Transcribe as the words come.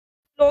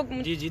लोग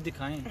जी जी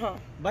दिखाएं। हाँ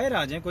बाहर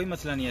आ जाएं, कोई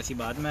मसला नहीं, ऐसी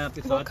बात मैं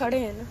आपके साथ खड़े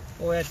हैं ना।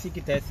 वो ऐसी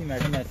की तैसी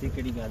मैडम, ऐसी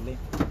केड़ी गल है,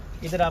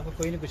 इधर आपको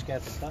कोई नहीं कुछ कह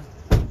सकता।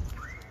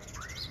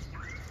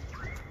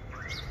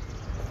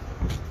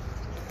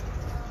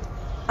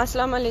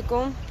 अस्सलाम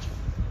वालेकुम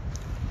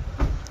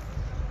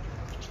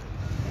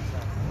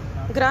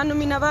ग्रानो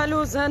मिनावालो,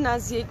 ज़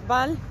नाज़िया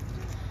इकबाल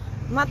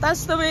ما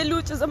تاسو ته ویلو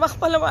چې زه به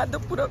خپله واده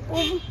پوره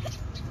کوم.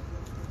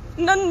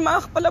 نن ما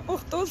خپله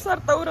پښتو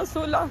سرته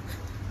ورسوله.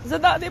 زه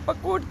دا دی په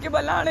کوټ کې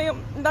ولاړه یم،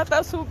 دا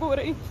تاسو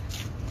وګورئ،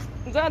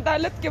 زه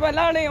عدالت کې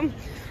ولاړه یم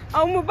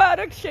او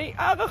مبارک شي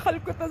هغه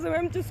خلکو ته زه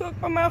وایم چې څوک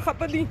په ما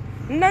خفه دي.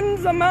 نن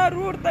زما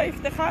ورور ته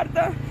افتخار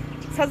ته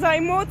سزای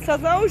موت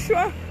سزا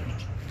وشوه،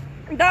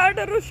 دا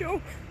اډر وشو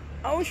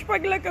او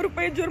 6 لکه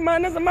روپۍ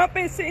جرمانه. زما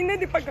پیسې نه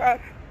دي پکار،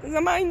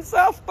 زما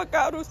انصاف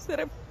پکارو،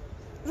 صرف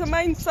زما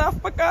انصاف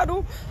پکارو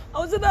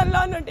او زه د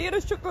الله نه ډېره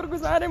شکر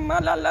ګزار یم.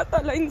 مال الله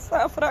تعالی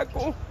انصاف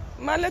راکو،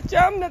 مال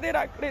چا هم نه دی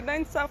راکړی دا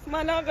انصاف،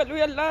 مال هغه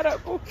لوی الله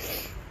راکو.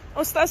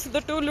 او ستاسو د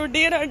ټولو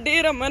ډېره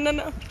ډېره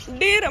مننه،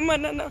 ډېره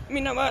مننه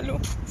مینهوالو،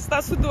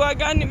 ستاسو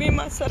دعاګانې وې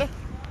ما سره.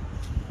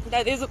 دا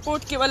دی زه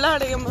کوټ کې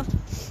ولاړه یم،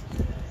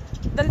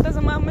 دلته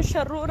زما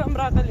مشر ورور هم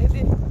راغلی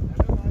دی.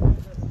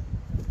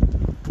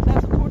 دا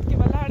زه کوټ کې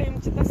ولاړه یم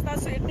چې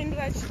ستاسو یقین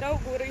راشي. دا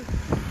وګورئ،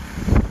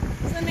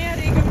 زه نه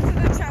یارېږم، زه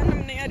د چا نه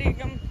نه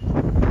یارېږم،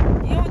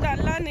 یو د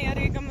الله نه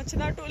یارېږم چې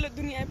دا ټوله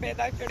دنیا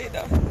پیدا کړې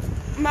ده.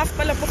 ما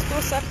خپله پښتو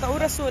سرته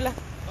ورسوله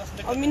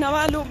او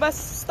مینهوالو بس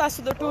ستاسو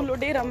د ټولو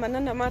ډېره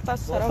مننه. ما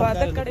تاسو سره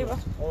واده کړی وه،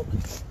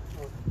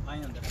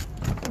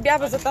 بیا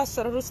به زه تاسو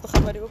سره وروسته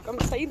خبرې وکړم.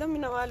 صحیح ده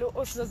مینهوالو،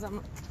 اوس زه ځم.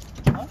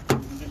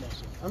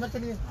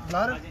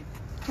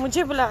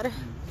 مجھے بلا رہے